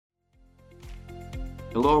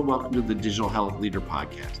Hello and welcome to the Digital Health Leader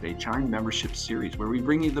Podcast, a CHIME membership series where we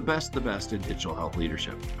bring you the best in digital health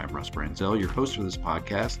leadership. I'm Russ Branzell, your host for this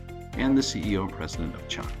podcast and the CEO and president of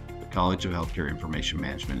CHIME, the College of Healthcare Information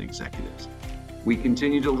Management Executives. We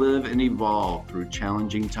continue to live and evolve through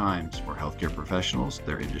challenging times for healthcare professionals,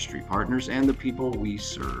 their industry partners, and the people we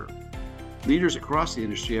serve. Leaders across the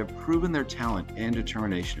industry have proven their talent and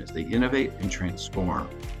determination as they innovate and transform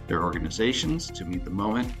their organizations to meet the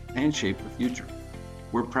moment and shape the future.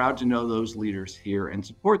 We're proud to know those leaders here and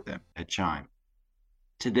support them at CHIME.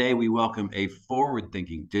 Today, we welcome a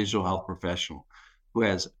forward-thinking digital health professional who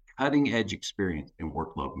has cutting-edge experience in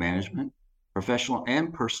workload management, professional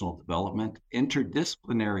and personal development,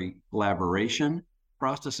 interdisciplinary collaboration,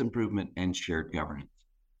 process improvement, and shared governance.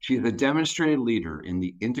 She is a demonstrated leader in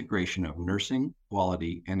the integration of nursing,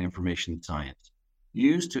 quality, and information science,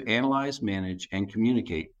 used to analyze, manage, and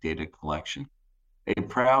communicate data collection. A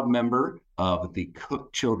proud member of the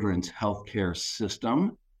Cook Children's Healthcare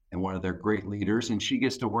System and one of their great leaders, and she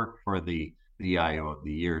gets to work for the CIO of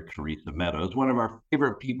the Year, Theresa Meadows, one of our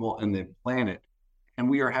favorite people on the planet. And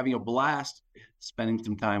we are having a blast spending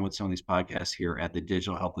some time with some of these podcasts here at the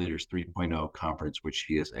Digital Health Leaders 3.0 conference, which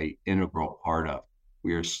she is an integral part of.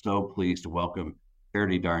 We are so pleased to welcome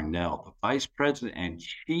Darnell, the Vice President and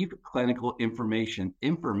Chief Clinical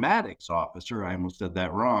Informatics Officer. I almost said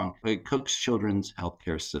that wrong. At Cook's Children's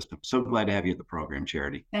Healthcare System. So glad to have you at the program,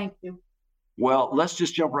 Charity. Thank you. Well, let's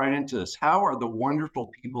just jump right into this. How are the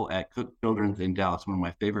wonderful people at Cook Children's in Dallas, one of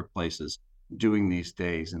my favorite places, doing these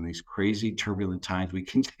days in these crazy, turbulent times we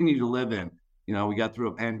continue to live in? You know, we got through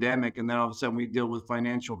a pandemic, and then all of a sudden we deal with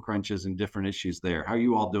financial crunches and different issues there. How are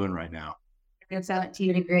you all doing right now? It's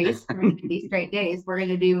 17 degrees for these great days. We're going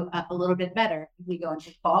to do a little bit better as we go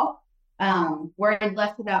into fall. Worried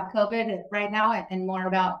less about COVID right now and more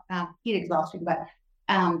about heat exhaustion. But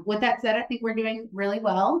with that said, I think we're doing really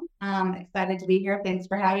well. Excited to be here. Thanks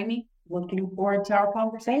for having me. Looking forward to our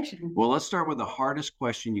conversation. Well, let's start with the hardest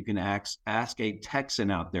question you can ask a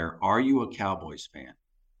Texan out there. Are you a Cowboys fan?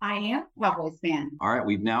 I am a Cowboys fan. All right.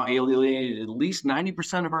 We've now alienated at least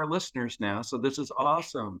 90% of our listeners now. So this is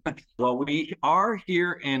awesome. Well, we are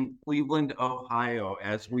here in Cleveland, Ohio,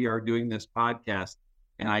 as we are doing this podcast.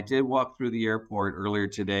 And I did walk through the airport earlier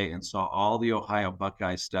today and saw all the Ohio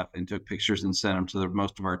Buckeyes stuff and took pictures and sent them to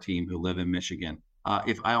most of our team who live in Michigan.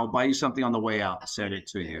 If I'll buy you something on the way out, send it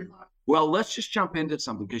to you. Well, let's just jump into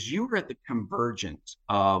something because you were at the convergence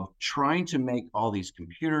of trying to make all these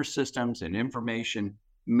computer systems and information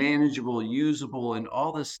manageable, usable, and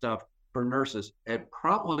all this stuff for nurses at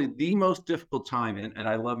probably the most difficult time. And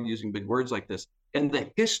I love using big words like this in the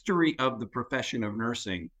history of the profession of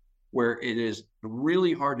nursing, where it is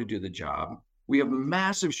really hard to do the job. We have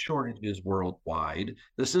massive shortages worldwide.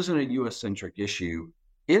 This isn't a US-centric issue.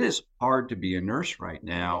 It is hard to be a nurse right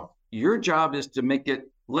now. Your job is to make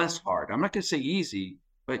it less hard. I'm not going to say easy,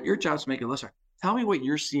 but your job is to make it less hard. Tell me what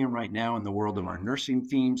you're seeing right now in the world of our nursing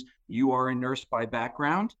teams. You are a nurse by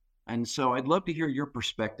background, and so I'd love to hear your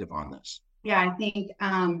perspective on this. Yeah, I think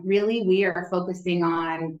really we are focusing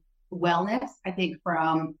on wellness, I think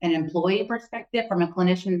from an employee perspective, from a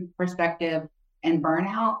clinician perspective, and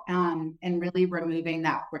burnout, and really removing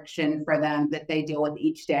that friction for them that they deal with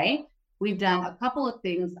each day. We've done a couple of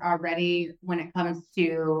things already when it comes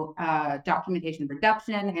to documentation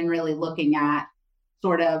reduction and really looking at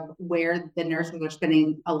sort of where the nurses are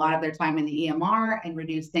spending a lot of their time in the EMR and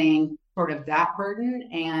reducing sort of that burden.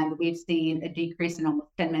 And we've seen a decrease in almost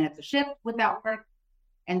 10 minutes a shift with that work.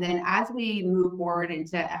 And then as we move forward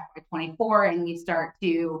into FY24 and we start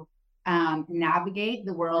to navigate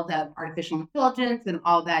the world of artificial intelligence and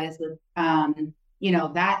all that is with,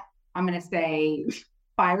 that I'm going to say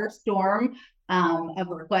firestorm of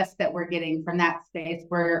requests that we're getting from that space,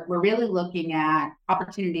 we're really looking at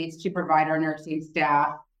opportunities to provide our nursing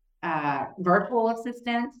staff virtual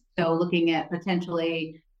assistance. So looking at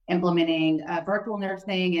potentially implementing virtual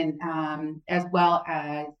nursing and as well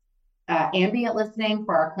as ambient listening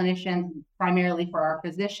for our clinicians, primarily for our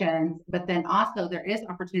physicians. But then also there is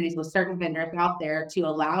opportunities with certain vendors out there to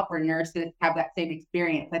allow for nurses to have that same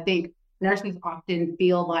experience. I think nurses often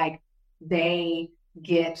feel like they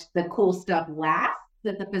get the cool stuff last,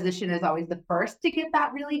 that the physician is always the first to get those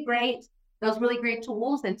really great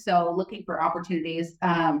tools. And so looking for opportunities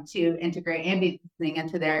to integrate ambient listening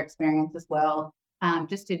into their experience as well,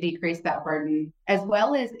 just to decrease that burden, as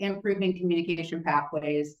well as improving communication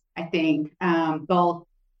pathways. I think both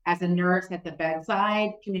as a nurse at the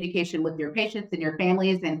bedside, communication with your patients and your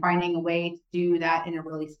families, and finding a way to do that in a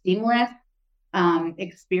really seamless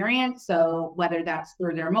experience. So whether that's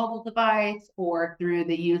through their mobile device or through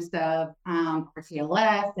the use of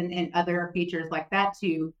RTLS and other features like that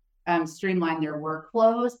to streamline their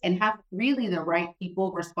workflows and have really the right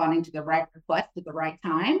people responding to the right request at the right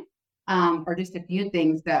time, are just a few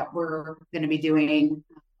things that we're going to be doing,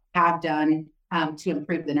 have done to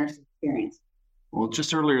improve the nurse experience. Well,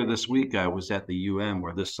 just earlier this week, I was at the UN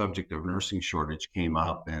where this subject of nursing shortage came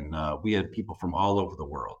up, and we had people from all over the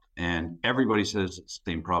world, and everybody says it's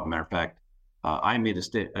the same problem. Matter of fact, I made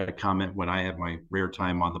a comment when I had my rare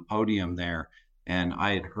time on the podium there, and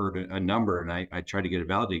I had heard a number, and I tried to get it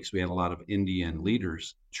validated because we had a lot of Indian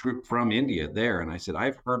leaders from India there, and I said,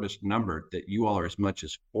 I've heard this number that you all are as much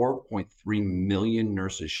as 4.3 million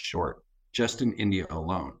nurses short just in India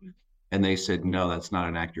alone. And they said, no, that's not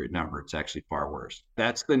an accurate number. It's actually far worse.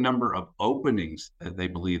 That's the number of openings that they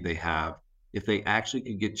believe they have. If they actually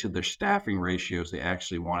could get to their staffing ratios, they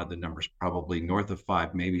actually wanted the numbers probably north of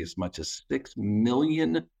 5, maybe as much as 6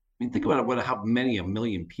 million. I mean, think about how many a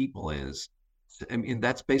million people is. I mean,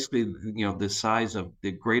 that's basically, the size of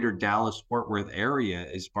the greater Dallas-Fort Worth area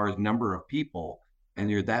as far as number of people,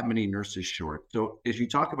 and you're that many nurses short. So as you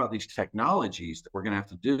talk about these technologies that we're going to have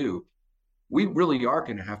to do, we really are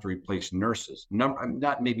going to have to replace nurses.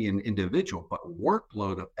 Not maybe an individual, but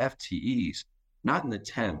workload of FTEs, not in the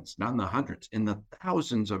tens, not in the hundreds, in the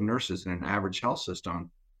thousands of nurses in an average health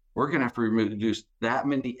system. We're going to have to reduce that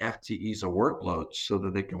many FTEs of workloads so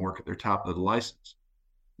that they can work at their top of the license.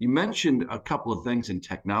 You mentioned a couple of things in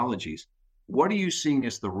technologies. What are you seeing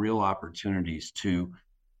as the real opportunities to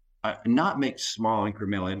not make small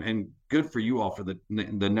incremental, and good for you all for the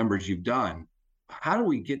numbers you've done? How do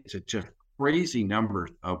we get to just crazy numbers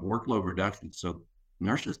of workload reduction so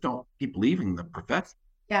nurses don't keep leaving the profession?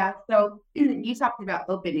 Yeah, so you talked about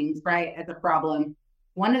openings, right, as a problem.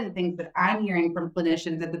 One of the things that I'm hearing from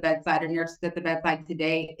clinicians at the bedside or nurses at the bedside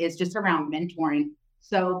today is just around mentoring.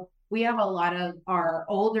 So we have a lot of our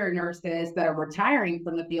older nurses that are retiring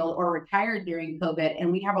from the field or retired during COVID,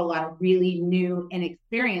 and we have a lot of really new and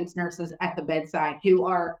experienced nurses at the bedside who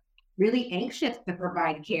are really anxious to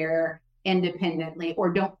provide care independently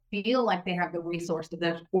or don't feel like they have the resources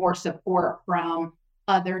or support from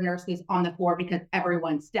other nurses on the floor because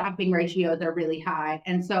everyone's staffing ratios are really high.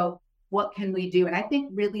 And so what can we do? And I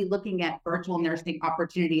think really looking at virtual nursing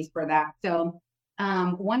opportunities for that. So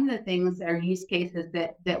one of the things or use cases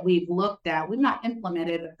that we've looked at, we've not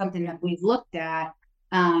implemented, but something that we've looked at,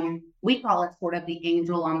 we call it sort of the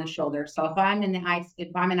angel on the shoulder. So if I'm an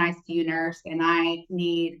ICU nurse and I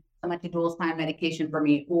need someone to dual time medication for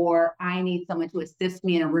me, or I need someone to assist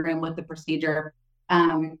me in a room with the procedure,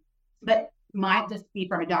 but might just be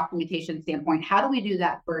from a documentation standpoint, how do we do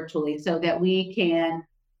that virtually so that we can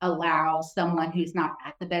allow someone who's not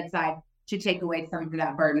at the bedside to take away some of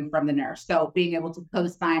that burden from the nurse? So being able to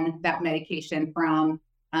co-sign that medication from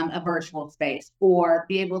a virtual space, or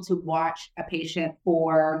be able to watch a patient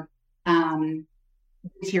for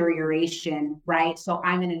deterioration, right? So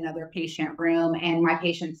I'm in another patient room and my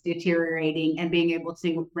patient's deteriorating, and being able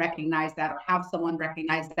to recognize that or have someone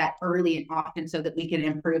recognize that early and often so that we can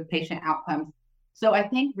improve patient outcomes. So I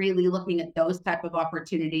think really looking at those type of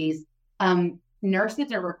opportunities,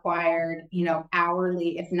 nurses are required,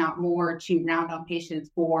 hourly, if not more, to round on patients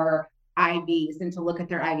for IVs and to look at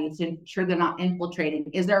their IVs to ensure they're not infiltrating.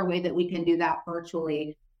 Is there a way that we can do that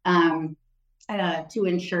virtually to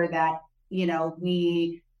ensure that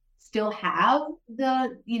we still have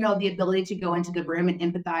the ability to go into the room and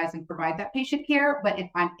empathize and provide that patient care? But if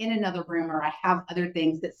I'm in another room or I have other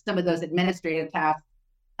things, that some of those administrative tasks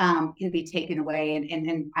can be taken away,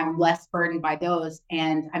 and I'm less burdened by those.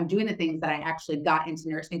 And I'm doing the things that I actually got into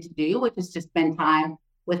nursing to do, which is just spend time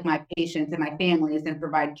with my patients and my families and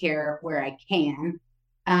provide care where I can.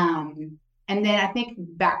 And then I think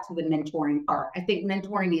back to the mentoring part, I think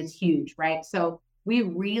mentoring is huge, right? So we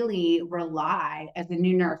really rely as a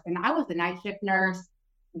new nurse, and I was a night shift nurse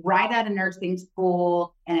right out of nursing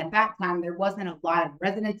school. And at that time, there wasn't a lot of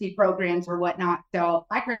residency programs or whatnot. So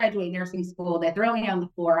I graduated nursing school, they throw me on the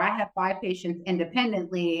floor. I have 5 patients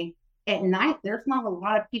independently. At night, there's not a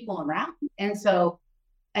lot of people around. And so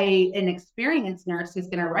an experienced nurse is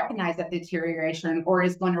going to recognize that deterioration, or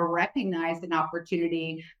is going to recognize an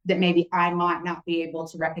opportunity that maybe I might not be able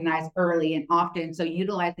to recognize early and often. So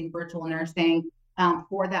utilizing virtual nursing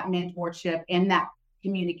for that mentorship and that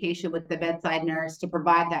communication with the bedside nurse to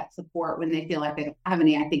provide that support when they feel like they don't have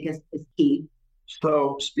any, I think is key.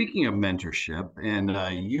 So speaking of mentorship, and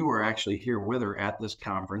you were actually here with her at this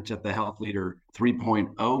conference, at the Health Leader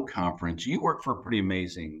 3.0 conference. You work for a pretty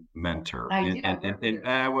amazing mentor. And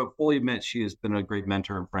I will fully admit she has been a great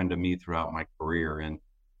mentor and friend to me throughout my career. And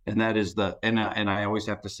And that is and I always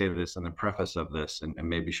have to say this in the preface of this, and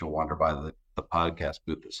maybe she'll wander by the podcast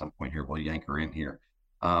booth at some point here. We'll yank her in here.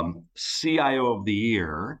 CIO of the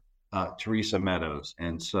year, Theresa Meadows.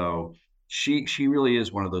 And so she really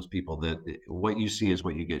is one of those people that what you see is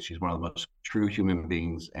what you get. She's one of the most true human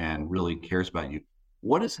beings and really cares about you.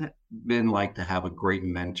 What has it been like to have a great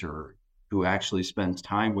mentor who actually spends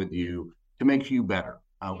time with you to make you better?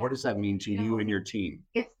 What does that mean to you and your team?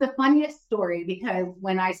 It's the funniest story because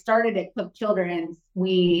when I started at Cook Children's,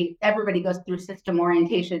 everybody goes through system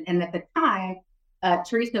orientation. And at the time,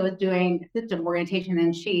 Theresa was doing system orientation,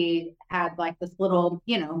 and she had like this little,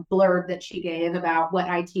 blurb that she gave about what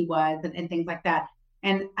IT was and things like that.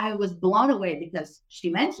 And I was blown away because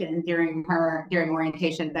she mentioned during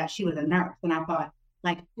orientation that she was a nurse. And I thought,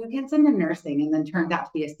 like, who gets into nursing and then turns out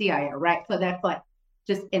to be a CIO, right? So that's like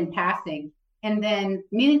just in passing. And then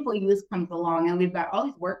Meaningful Use comes along, and we've got all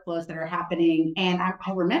these workflows that are happening. And I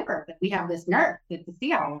remember that we have this nurse that's a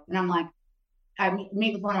CIO, and I'm like, I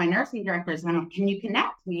meet with one of my nursing directors, and I'm like, can you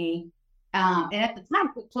connect me? And at the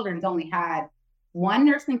time, Children's only had one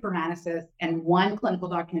nurse informaticist and one clinical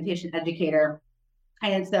documentation educator.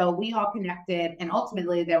 And so we all connected, and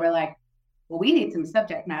ultimately they were like, well, we need some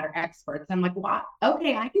subject matter experts. I'm like, wow,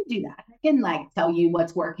 okay, I can do that. I can like tell you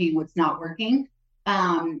what's working, what's not working.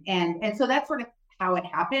 And so that's sort of how it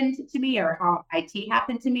happened to me, or how IT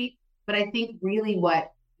happened to me. But I think really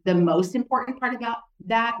what the most important part about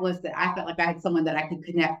that was that I felt like I had someone that I could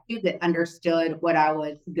connect to that understood what I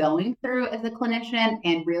was going through as a clinician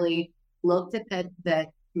and really looked at the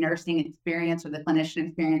nursing experience or the clinician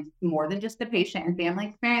experience more than just the patient and family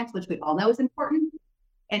experience, which we all know is important.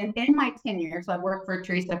 And in my 10 years, so I worked for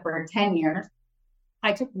Theresa for 10 years,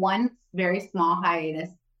 I took one very small hiatus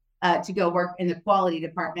to go work in the quality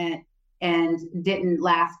department, and didn't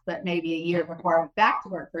last but maybe a year before I went back to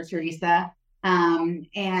work for Theresa.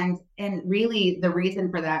 And really the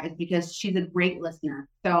reason for that is because she's a great listener.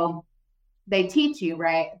 So they teach you,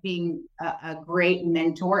 right, being a great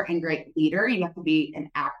mentor and great leader, you have to be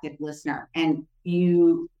an active listener, and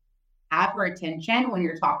you have her attention when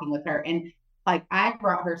you're talking with her. And like, I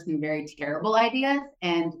brought her some very terrible ideas,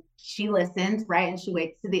 and she listens, right? And she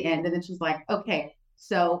waits to the end, and then she's like, okay,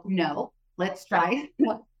 so no, let's try.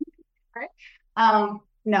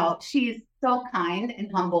 No, she's so kind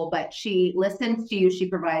and humble, but she listens to you. She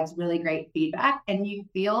provides really great feedback, and you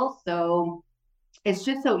feel so, it's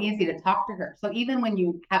just so easy to talk to her. So even when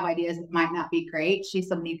you have ideas that might not be great, she's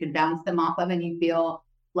somebody you can bounce them off of, and you feel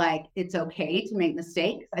like it's okay to make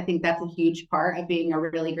mistakes. I think that's a huge part of being a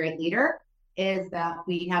really great leader, is that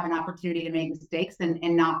we have an opportunity to make mistakes and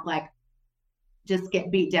not like just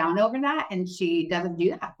get beat down over that. And she doesn't do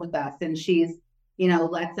that with us. And she's,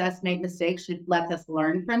 lets us make mistakes. She lets us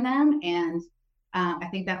learn from them. And I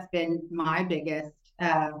think that's been my biggest,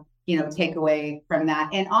 takeaway from that.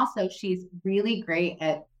 And also she's really great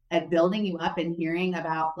at building you up and hearing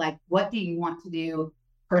about like, what do you want to do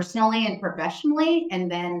personally and professionally?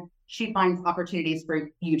 And then she finds opportunities for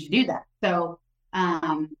you to do that. So,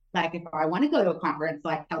 like if I want to go to a conference,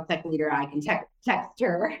 like Health Tech Leader, I can text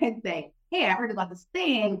her and say, hey, I heard about this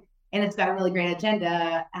thing and it's got a really great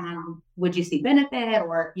agenda. Would you see benefit?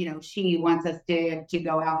 Or, she wants us to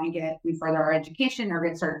go out and further our education or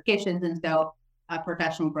get certifications. And so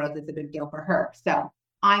professional growth is a big deal for her. So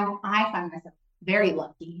I find myself very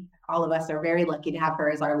lucky. All of us are very lucky to have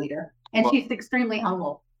her as our leader. And she's extremely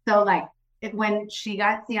humble. So like when she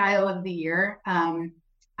got CIO of the year,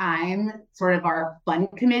 I'm sort of our fun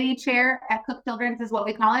committee chair at Cook Children's is what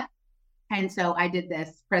we call it. And so I did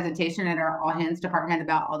this presentation at our all hands department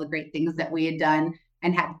about all the great things that we had done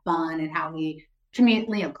and had fun and how we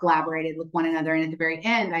collaborated with one another. And at the very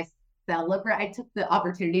end, I took the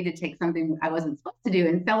opportunity to take something I wasn't supposed to do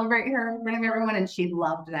and celebrate her in front of everyone. And she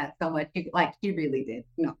loved that so much. She really did.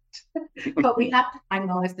 No, but we have time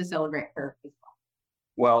always to celebrate her as well.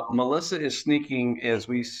 Well, Melissa is sneaking as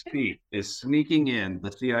we speak, in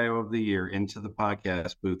the CIO of the year into the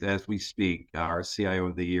podcast booth as we speak. Our CIO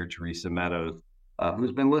of the year, Theresa Meadows,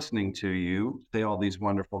 who's been listening to you say all these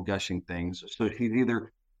wonderful gushing things. So she's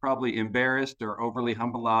either probably embarrassed or overly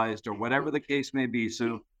humbleized or whatever the case may be.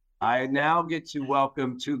 So I now get to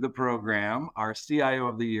welcome to the program our CIO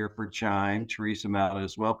of the year for CHIME, Theresa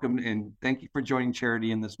Meadows. Welcome, and thank you for joining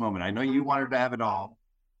Charity in this moment. I know you wanted to have it all.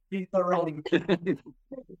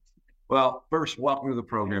 Well, first, welcome to the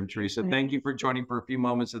program, Theresa. Thank you for joining for a few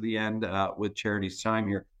moments at the end with Charity's Chime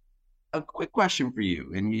here. A quick question for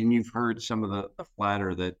you, and you've heard some of the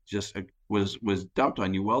flatter that just was dumped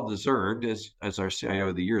on you, well deserved as our CIO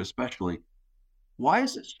of the year, especially. Why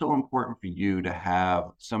is it so important for you to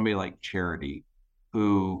have somebody like Charity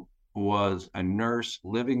who was a nurse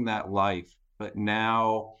living that life, but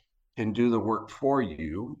now can do the work for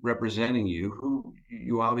you, representing you, who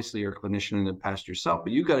you obviously are a clinician in the past yourself,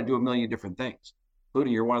 but you've got to do a million different things,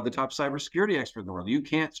 including you're one of the top cybersecurity experts in the world. You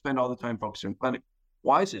can't spend all the time focusing on clinic.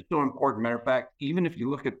 Why is it so important? Matter of fact, even if you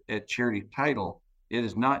look at Charity's title, it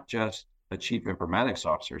is not just a chief informatics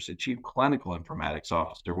officer, it's a chief clinical informatics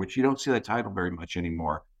officer, which you don't see that title very much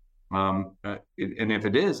anymore. And if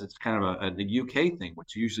it is, it's kind of the UK thing,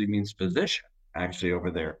 which usually means physician actually over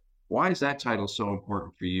there. Why is that title so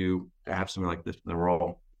important for you to have something like this in the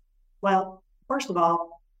role? Well, first of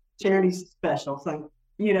all, Charity's special. So,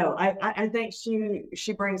 I think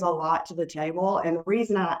she brings a lot to the table. And the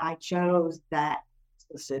reason I chose that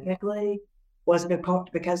specifically was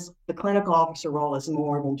because the clinical officer role is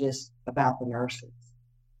more than just about the nurses.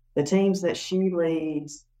 The teams that she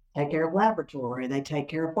leads take care of laboratory, they take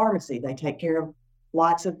care of pharmacy, they take care of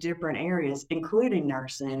lots of different areas, including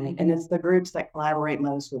nursing. And it's the groups that collaborate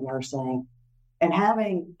most with nursing. And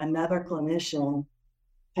having another clinician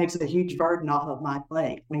takes a huge burden off of my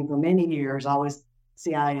plate. I mean, for many years, I was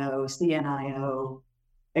CIO, CNIO,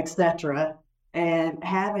 etc. And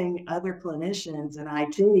having other clinicians in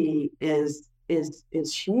IT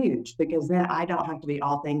is huge, because then I don't have to be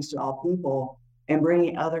all things to all people, and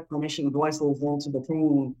bringing other clinician voices into the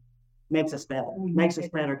team makes us better. Makes us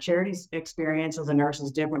better. Charity's experience as a nurse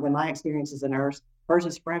is different than my experience as a nurse. Hers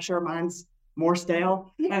is fresher, mine's more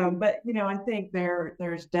stale. But I think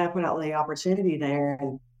there's definitely opportunity there.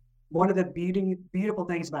 And one of the beautiful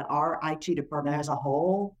things about our IT department as a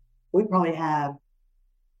whole, we probably have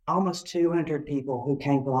almost 200 people who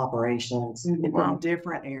came from operations from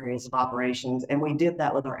different areas of operations. And we did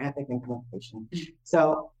that with our Epic implementation.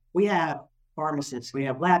 So we have pharmacists, we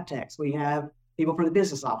have lab techs, we have people from the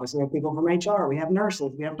business office, we have people from HR, we have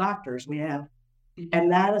nurses, we have doctors,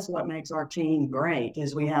 and that is what makes our team great,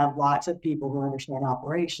 is we have lots of people who understand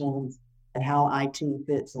operations and how IT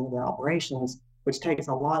fits into their operations, which takes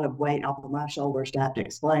a lot of weight off of my shoulders to have to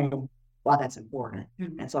explain why that's important.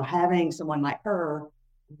 And so having someone like her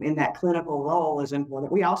in that clinical role is important.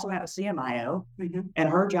 We also have a CMIO, and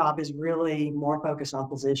her job is really more focused on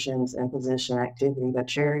physicians and physician activity, but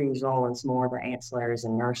Charity's role is more the ancillaries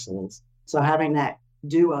and nurses. So having that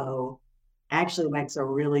duo actually makes a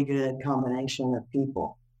really good combination of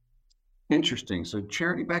people. Interesting. So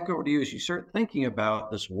Charity, back over to you. As you start thinking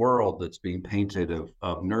about this world that's being painted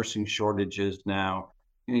of nursing shortages now,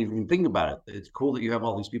 you can think about it. It's cool that you have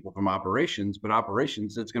all these people from operations, but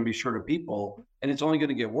operations, it's going to be short of people, and it's only going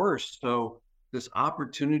to get worse. So this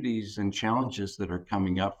opportunities and challenges that are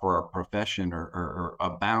coming up for our profession are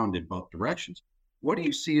abound in both directions. What do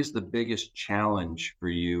you see as the biggest challenge for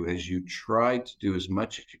you as you try to do as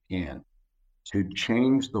much as you can to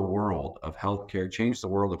change the world of healthcare, change the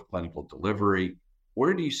world of clinical delivery?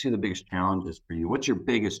 Where do you see the biggest challenges for you? What's your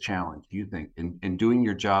biggest challenge, do you think, in doing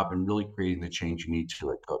your job and really creating the change you need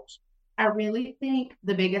to at Cokes? I really think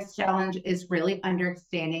the biggest challenge is really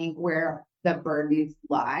understanding where the burdens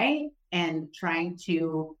lie and trying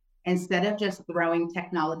to, instead of just throwing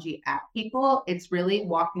technology at people, it's really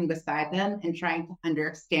walking beside them and trying to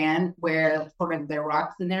understand where sort of their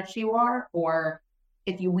rocks in their shoe are, or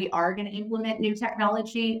if we are going to implement new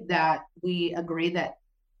technology, that we agree that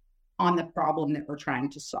on the problem that we're trying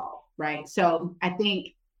to solve, right? So I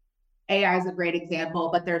think AI is a great example,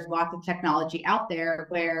 but there's lots of technology out there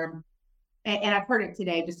where, and I've heard it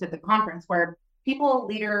today just at the conference, where people,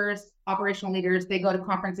 leaders, operational leaders, they go to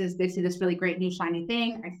conferences, they see this really great new shiny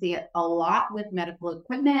thing. I see it a lot with medical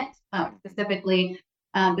equipment specifically,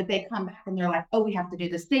 but they come back and they're like, oh, we have to do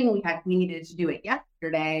this thing. We needed to do it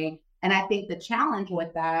yesterday. And I think the challenge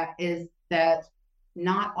with that is that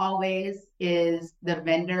not always is the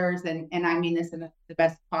vendors, and I mean this in the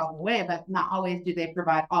best possible way, but not always do they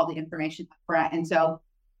provide all the information up front. And so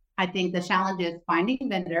I think the challenge is finding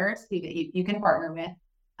vendors that you can partner with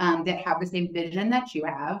that have the same vision that you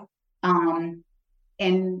have,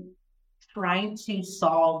 and trying to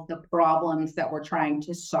solve the problems that we're trying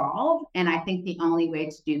to solve. And I think the only way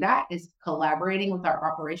to do that is collaborating with our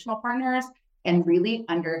operational partners and really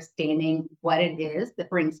understanding what it is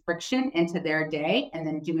that brings friction into their day, and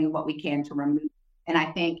then doing what we can to remove. And I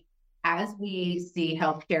think as we see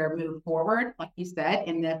healthcare move forward, like you said,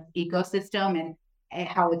 in the ecosystem and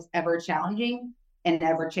how it's ever challenging and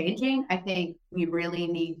ever changing, I think we really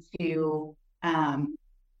need to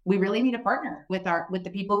partner with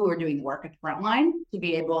the people who are doing the work at the front line to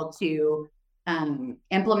be able to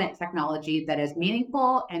implement technology that is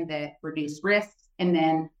meaningful and that reduce risks, and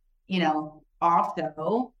then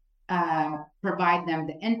also provide them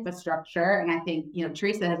the infrastructure. And I think,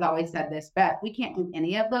 Theresa has always said this best, we can't do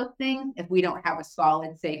any of those things if we don't have a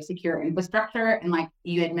solid, safe, secure infrastructure. And like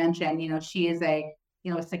you had mentioned, she is a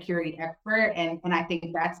security expert. And I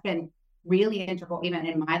think that's been really integral even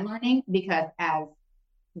in my learning, because as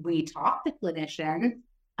we talk to clinicians,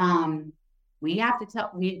 we have to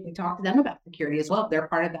we talk to them about security as well. They're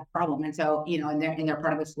part of that problem. And so, and they're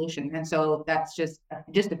part of the solution. And so that's just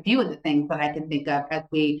a few of the things that I can think of as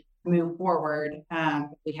we move forward,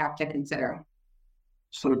 we have to consider.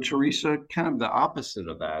 So Theresa, kind of the opposite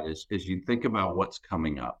of that is you think about what's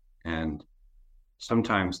coming up, and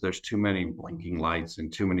sometimes there's too many blinking lights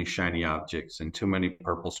and too many shiny objects and too many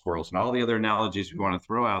purple squirrels and all the other analogies we want to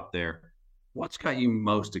throw out there. What's got you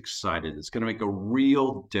most excited? It's going to make a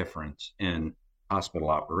real difference in hospital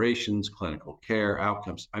operations, clinical care,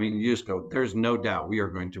 outcomes. I mean, you just go, there's no doubt we are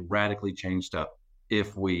going to radically change stuff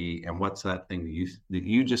and what's that thing that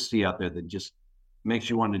you just see out there that just makes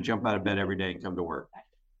you want to jump out of bed every day and come to work?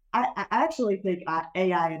 I actually think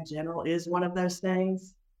AI in general is one of those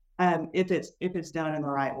things, if it's done in the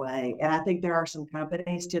right way. And I think there are some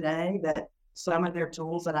companies today that some of their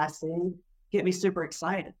tools that I see get me super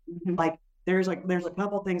excited. Mm-hmm. Like there's a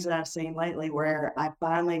couple things that I've seen lately where I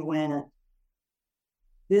finally went,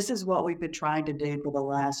 this is what we've been trying to do for the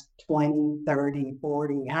last 20, 30,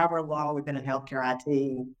 40, however long we've been in healthcare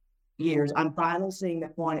IT years. I'm finally seeing the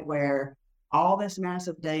point where all this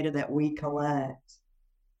massive data that we collect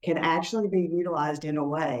can actually be utilized in a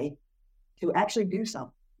way to actually do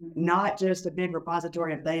something, not just a big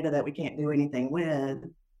repository of data that we can't do anything with.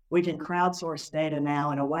 We can crowdsource data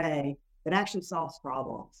now in a way that actually solves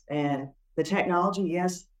problems. And the technology,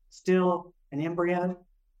 yes, still an embryo,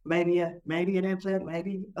 maybe an infant,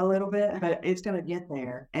 maybe a little bit, but it's going to get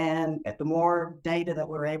there. And the more data that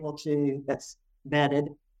we're able to, that's vetted,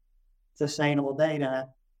 sustainable data,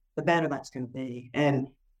 the better that's going to be. And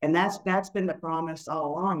that's been the promise all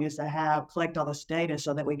along, is to collect all this data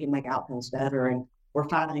so that we can make outcomes better. And we're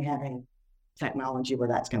finally having technology where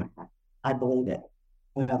that's going to happen. I believe it.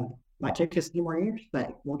 Might take us a few more years,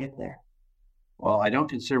 but we'll get there. Well, I don't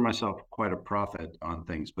consider myself quite a prophet on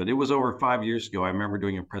things, but it was over 5 years ago. I remember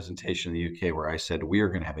doing a presentation in the UK where I said we are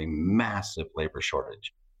going to have a massive labor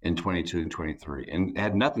shortage in 22 and 23. And it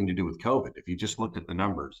had nothing to do with COVID. If you just looked at the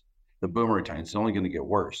numbers, the boomer time, it's only going to get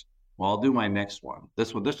worse. Well, I'll do my next one.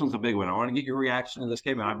 This one's a big one. I want to get your reaction to this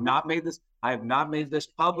statement. I have not made this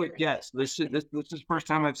public yet. So this is the first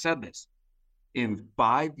time I've said this. In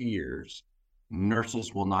 5 years,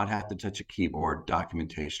 nurses will not have to touch a keyboard.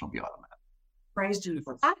 Documentation will be automatic. Praise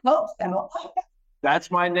Jesus. I hope so. That's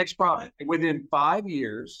my next problem. Within 5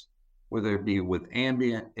 years, whether it be with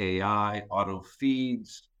ambient, AI, auto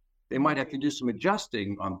feeds, they might have to do some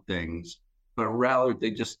adjusting on things, but rather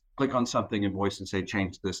they just click on something in voice and say,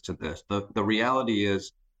 change this to this. The reality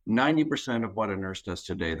is 90% of what a nurse does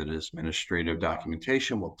today that is administrative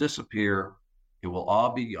documentation will disappear. It will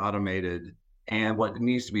all be automated. And what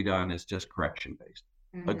needs to be done is just correction-based.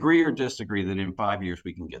 Mm-hmm. Agree or disagree that in 5 years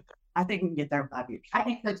we can get there? I think we can get there in 5 years. I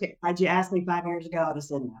think so too. Had you asked me 5 years ago, I would have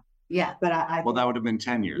said no. Yeah. But well, that would have been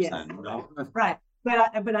 10 years yes, then. Right.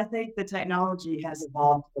 But I think the technology has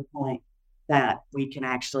evolved to the point that we can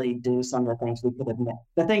actually do some of the things we could have met.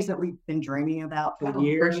 The things that we've been dreaming about for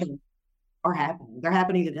years are happening. They're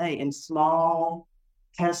happening today in small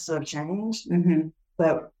tests of change. Mm-hmm.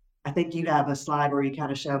 But I think you have a slide where you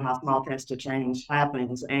kind of show how small tests of change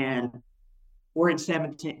happens. And we're in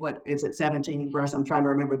 17, what is it, 17 for us? I'm trying to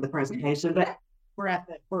remember the presentation, but we're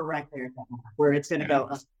right there where it's going to go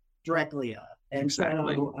directly up. And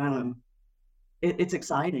exactly. So it's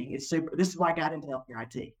exciting. It's super. This is why I got into healthcare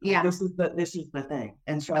IT. Yeah. This is the thing.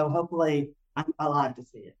 And so hopefully I'll have to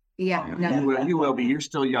see it. Yeah. You will be. You're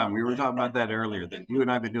still young. We were talking about that earlier, that you and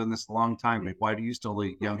I have been doing this a long time. Like, why do you still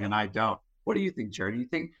look young and I don't? What do you think, Jared? You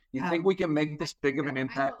think we can make this big of an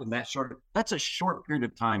impact in that short? That's a short period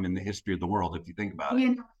of time in the history of the world, if you think about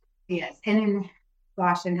it. Yes, and in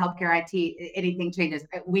healthcare IT, anything changes.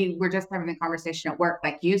 We were just having a conversation at work.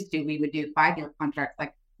 Like used to, we would do 5-year contracts.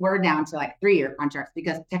 Like we're down to like 3-year contracts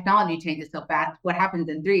because technology changes so fast. What happens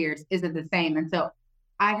in 3 years isn't the same, and so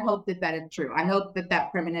I hope that is true. I hope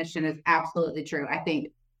that premonition is absolutely true. I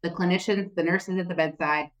think the clinicians, the nurses at the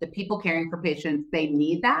bedside, the people caring for patients, they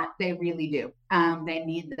need that. They really do. They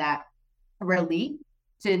need that relief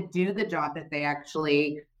to do the job that they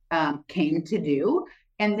actually came to do.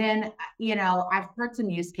 And then, I've heard some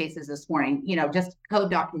use cases this morning, just code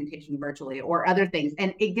documentation virtually or other things.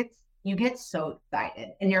 And you get so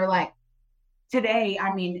excited and you're like, today,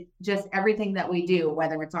 I mean, just everything that we do,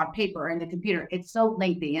 whether it's on paper or in the computer, it's so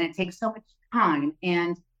lengthy and it takes so much time.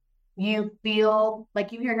 And you feel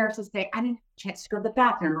like you hear nurses say, I didn't have a chance to go to the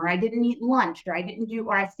bathroom, or I didn't eat lunch, or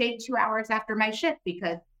I stayed 2 hours after my shift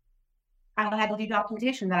because I had to do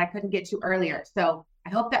documentation that I couldn't get to earlier. So I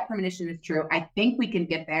hope that premonition is true. I think we can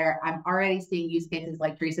get there. I'm already seeing use cases,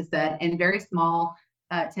 like Theresa said, and very small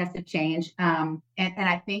tested change. And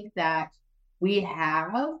I think that we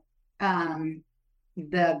have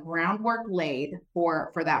the groundwork laid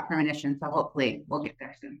for that premonition. So hopefully we'll get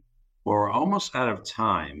there soon. Well, we're almost out of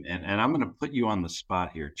time, and I'm going to put you on the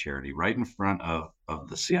spot here, Charity, right in front of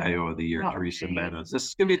the CIO of the Year, Theresa Meadows. This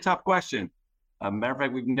is going to be a tough question. Matter of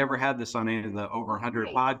fact, we've never had this on any of the over 100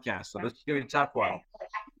 podcasts, so this is going to be a tough one.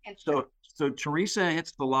 So Theresa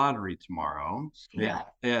hits the lottery tomorrow. Yeah,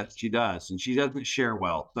 she does, and she doesn't share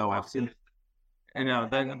wealth. So I've seen,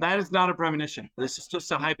 that is not a premonition. This is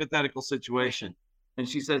just a hypothetical situation. And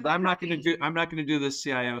she says, I'm not going to do this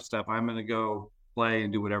CIO stuff. I'm going to go play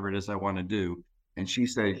and do whatever it is I want to do. And she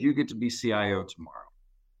says, you get to be CIO tomorrow.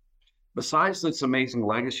 Besides this amazing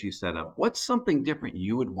legacy setup, what's something different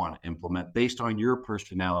you would want to implement based on your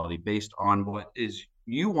personality, based on what is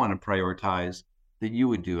you want to prioritize that you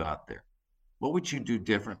would do out there? What would you do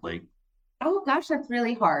differently? Oh gosh, that's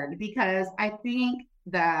really hard, because I think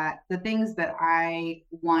that the things that I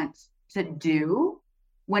want to do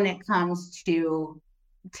when it comes to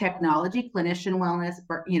technology, clinician wellness,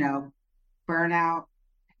 burnout,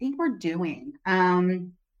 I think we're doing,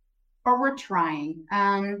 or we're trying.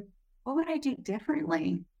 What would I do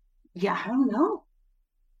differently? Yeah, I don't know.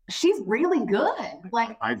 She's really good.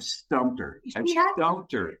 Like, I've stumped her. See,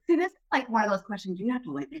 this is like one of those questions you have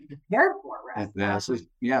to be prepared for, Russ.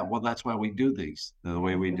 Yeah, well, that's why we do these the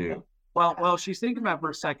way we do. Well, she's thinking about for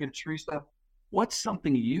a second, Theresa, what's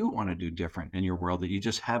something you want to do different in your world that you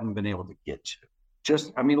just haven't been able to get to?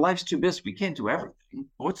 Life's too busy. We can't do everything.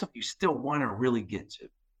 But what's something you still want to really get to?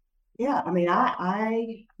 Yeah,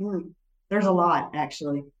 there's a lot,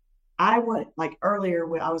 actually. I went, like earlier,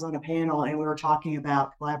 I was on a panel and we were talking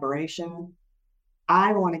about collaboration.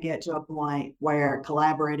 I want to get to a point where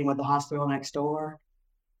collaborating with the hospital next door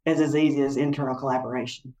is as easy as internal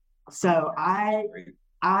collaboration. So I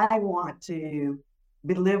want to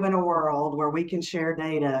live in a world where we can share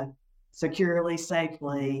data securely,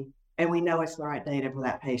 safely, and we know it's the right data for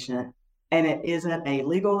that patient. And it isn't a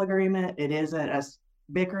legal agreement. It isn't us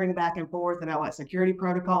bickering back and forth about what security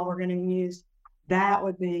protocol we're going to use. That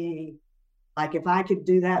would be, like, if I could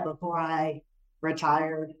do that before I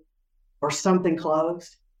retired or something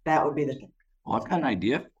close, that would be the thing. Well, I've got an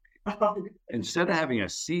idea. Instead of having a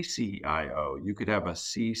CCIO, you could have a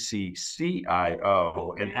CCCIO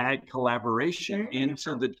and add collaboration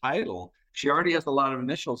into the title. She already has a lot of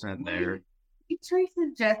initials in there.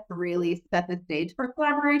 Theresa just really set the stage for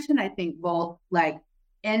collaboration. I think both, like,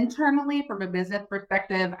 internally from a business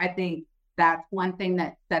perspective, I think that's one thing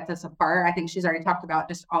that sets us apart. I think she's already talked about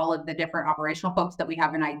just all of the different operational folks that we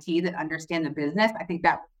have in IT that understand the business. I think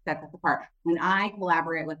that sets us apart. When I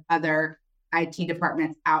collaborate with other IT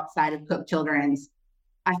departments outside of Cook Children's,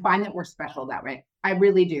 I find that we're special that way. I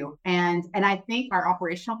really do. And I think our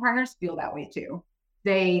operational partners feel that way too.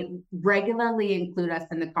 They regularly include us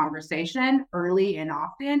in the conversation early and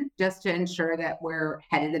often, just to ensure that we're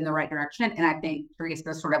headed in the right direction. And I think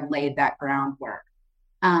Theresa sort of laid that groundwork.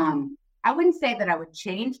 I wouldn't say that I would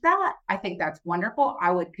change that. I think that's wonderful.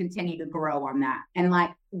 I would continue to grow on that. And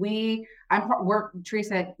like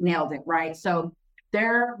Theresa nailed it, right? So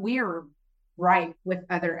we are right with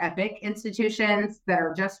other Epic institutions that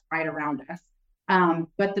are just right around us.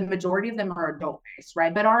 But the majority of them are adult-based,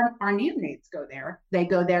 right? But our neonates go there. They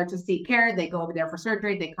go there to seek care. They go over there for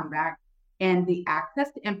surgery. They come back. And the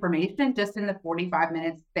access to information just in the 45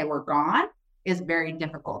 minutes they were gone is very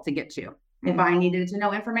difficult to get to. If I needed to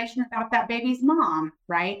know information about that baby's mom,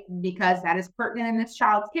 right, because that is pertinent in this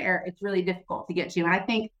child's care, it's really difficult to get to. And I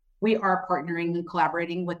think we are partnering and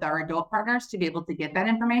collaborating with our adult partners to be able to get that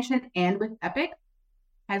information, and with Epic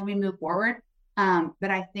as we move forward. But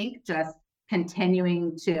I think just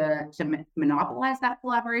continuing to monopolize that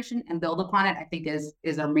collaboration and build upon it, I think is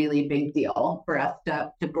a really big deal for us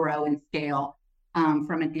to grow and scale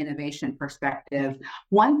from an innovation perspective.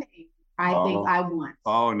 One thing I think I want.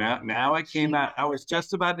 Oh, now it came out. I was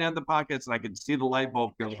just about to end the podcast and I could see the light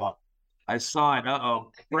bulb go off. I saw it.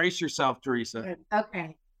 Brace yourself, Theresa.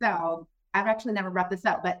 Okay. So I've actually never brought this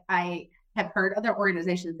up, but I have heard other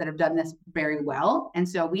organizations that have done this very well. And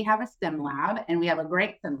so we have a STEM lab, and we have a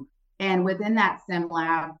great STEM lab. And within that STEM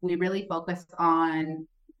lab, we really focus on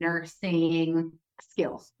nursing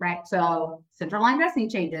skills, right? So central line dressing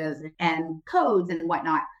changes and codes and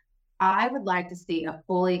whatnot. I would like to see a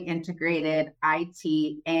fully integrated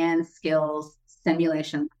IT and skills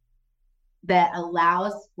simulation that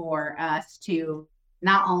allows for us to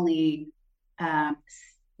not only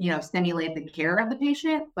stimulate the care of the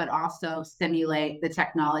patient, but also stimulate the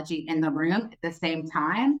technology in the room at the same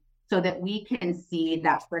time, so that we can see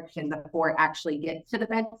that friction before it actually gets to the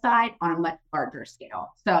bedside on a much larger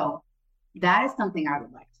scale. So that is something I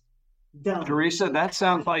would like to do. Theresa, that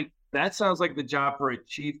sounds like the job for a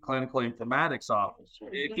chief clinical informatics officer.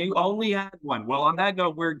 If you only had one. Well, on that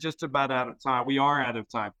note, we're just about out of time. We are out of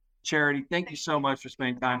time. Charity, thank you so much for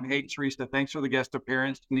spending time. Hey, Theresa, thanks for the guest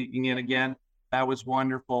appearance, sneaking in again. That was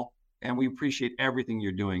wonderful. And we appreciate everything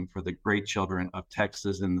you're doing for the great children of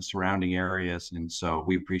Texas and the surrounding areas. And so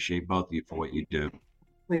we appreciate both of you for what you do.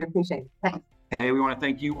 We appreciate it. Thanks. Hey, we want to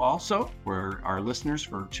thank you also, for our listeners,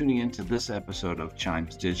 for tuning into this episode of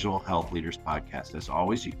CHIME's Digital Health Leaders Podcast. As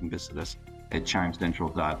always, you can visit us at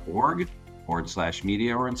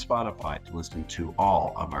chimecentral.org/media or on Spotify to listen to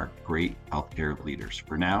all of our great healthcare leaders.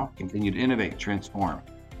 For now, continue to innovate, transform,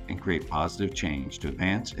 and create positive change to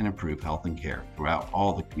advance and improve health and care throughout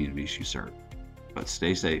all the communities you serve. But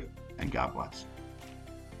stay safe and God bless.